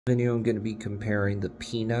Video I'm going to be comparing the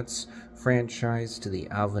Peanuts franchise to the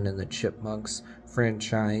Alvin and the Chipmunks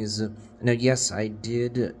franchise. Now, yes, I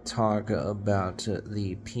did talk about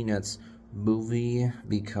the Peanuts movie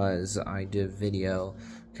because I did a video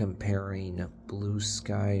comparing Blue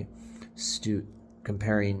Sky Studios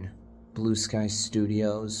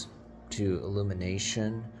to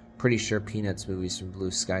Illumination. Pretty sure Peanuts movies from Blue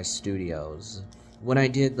Sky Studios. When I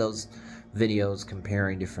did those videos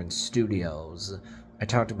comparing different studios, I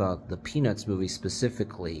talked about the Peanuts movie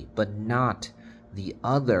specifically, but not the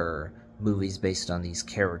other movies based on these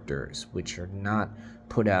characters, which are not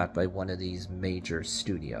put out by one of these major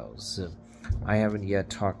studios. I haven't yet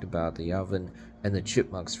talked about the Alvin and the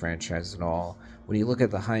Chipmunks franchise at all. When you look at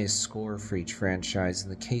the highest score for each franchise, in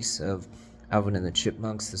the case of Alvin and the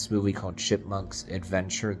Chipmunks, this movie called Chipmunks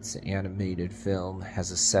Adventure, it's an animated film,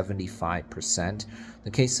 has a 75%. In the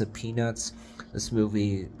case of Peanuts, this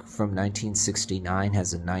movie from 1969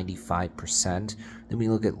 has a 95%. Then we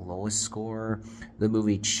look at lowest score. The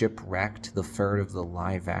movie Chipwrecked, the third of the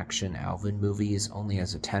live-action Alvin movies, only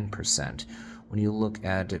has a 10%. When you look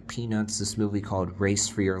at Peanuts, this movie called Race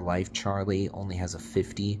for Your Life, Charlie, only has a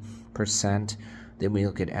 50%. Then we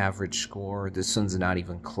look at average score. This one's not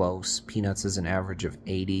even close. Peanuts is an average of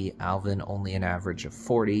 80. Alvin only an average of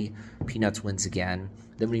 40. Peanuts wins again.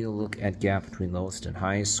 Then when you look at gap between lowest and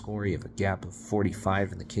highest score, you have a gap of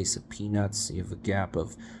 45 in the case of Peanuts. You have a gap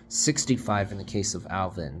of 65 in the case of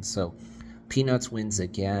Alvin. So Peanuts wins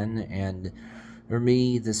again, and for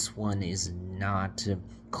me, this one is not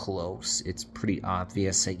close. It's pretty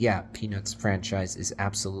obvious that, yeah, Peanuts franchise is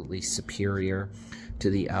absolutely superior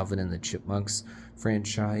to the Alvin and the Chipmunks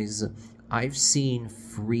franchise. I've seen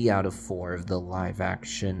 3 out of 4 of the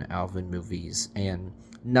live-action Alvin movies, and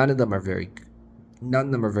none of them are very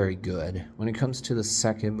good. When it comes to the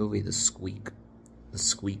second movie, the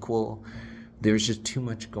Squeakquel, there's just too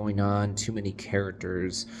much going on, too many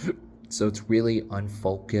characters, so it's really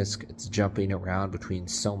unfocused. It's jumping around between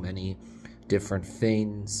so many different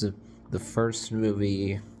things. The first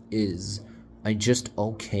movie is just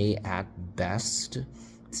okay at best.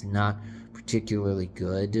 It's not particularly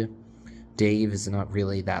good. Dave is not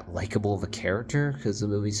really that likable of a character because the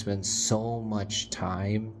movie spends so much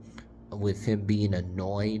time with him being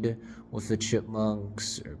annoyed with the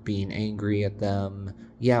chipmunks or being angry at them.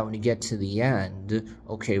 Yeah, when you get to the end,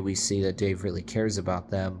 okay, we see that Dave really cares about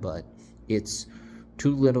them, but it's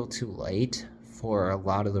too little too late for a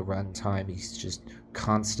lot of the runtime. He's just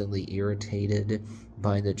constantly irritated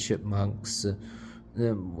by the chipmunks.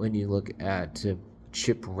 When you look at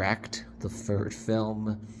Chipwrecked, the third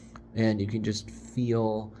film, and you can just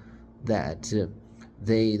feel that the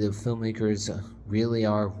filmmakers really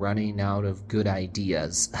are running out of good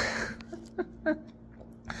ideas.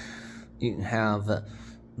 You have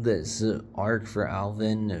this arc for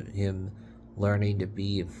Alvin, him learning to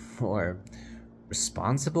be more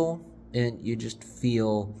responsible, and you just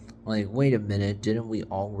feel like, wait a minute, didn't we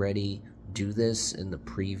already do this in the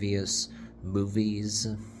previous movies?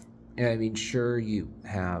 I mean, sure, you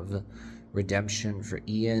have redemption for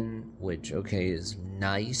Ian, which, okay, is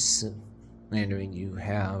nice. And I mean, you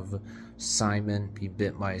have Simon be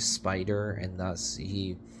bit by a spider, and thus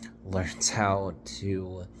he learns how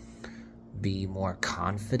to be more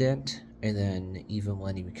confident. And then even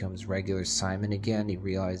when he becomes regular Simon again, he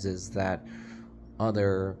realizes that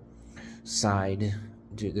other side,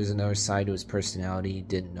 there's another side to his personality he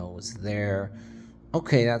didn't know was there.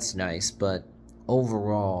 Okay, that's nice, but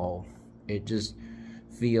overall, it just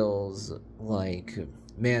feels like,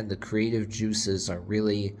 man, the creative juices are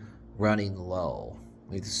really running low.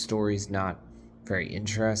 Like, the story's not very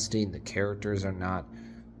interesting, the characters are not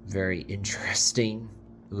very interesting,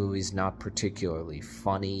 the movie's not particularly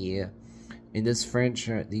funny. In this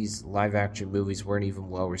franchise, these live-action movies weren't even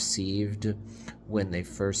well received when they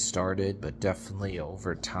first started, but definitely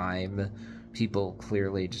over time, people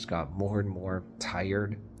clearly just got more and more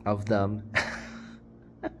tired of them.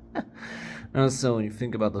 Also, when you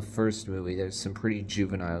think about the first movie, there's some pretty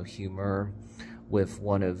juvenile humor with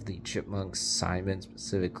one of the chipmunks, Simon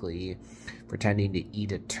specifically, pretending to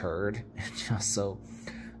eat a turd. And you also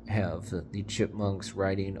have the chipmunks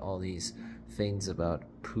writing all these things about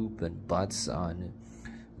poop and butts on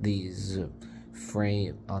these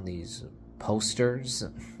posters,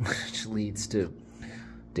 which leads to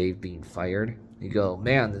Dave being fired. You go,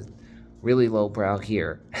 man, really lowbrow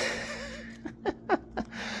here.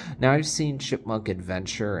 Now, I've seen Chipmunk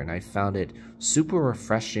Adventure, and I found it super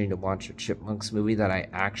refreshing to watch a Chipmunks movie that I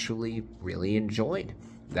actually really enjoyed.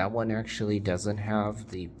 That one actually doesn't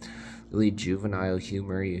have the really juvenile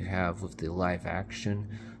humor you have with the live-action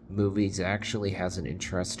movies. It actually has an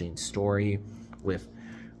interesting story with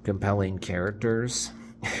compelling characters,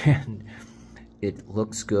 and it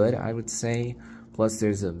looks good, I would say. Plus,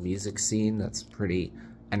 there's a music scene that's pretty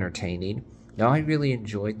entertaining. Now, I really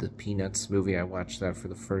enjoyed the Peanuts movie. I watched that for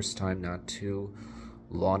the first time not too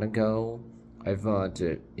long ago. I thought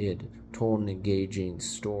it told an engaging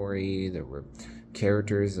story. There were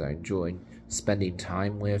characters I enjoyed spending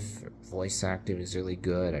time with. Voice acting was really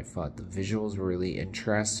good. I thought the visuals were really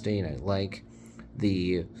interesting. I like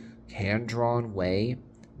the hand-drawn way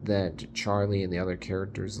that Charlie and the other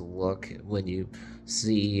characters look when you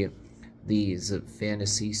see these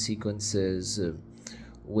fantasy sequences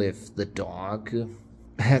with the dog.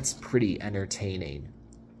 That's pretty entertaining,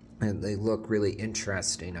 and they look really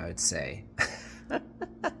interesting, I would say.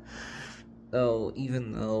 Oh,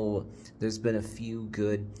 even though there's been a few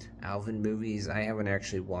good Alvin movies, I haven't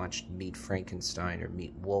actually watched Meet Frankenstein or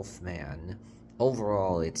Meet Wolfman.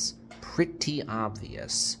 Overall, it's pretty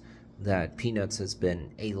obvious that Peanuts has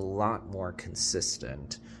been a lot more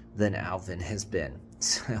consistent than Alvin has been.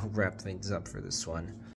 So I'll wrap things up for this one.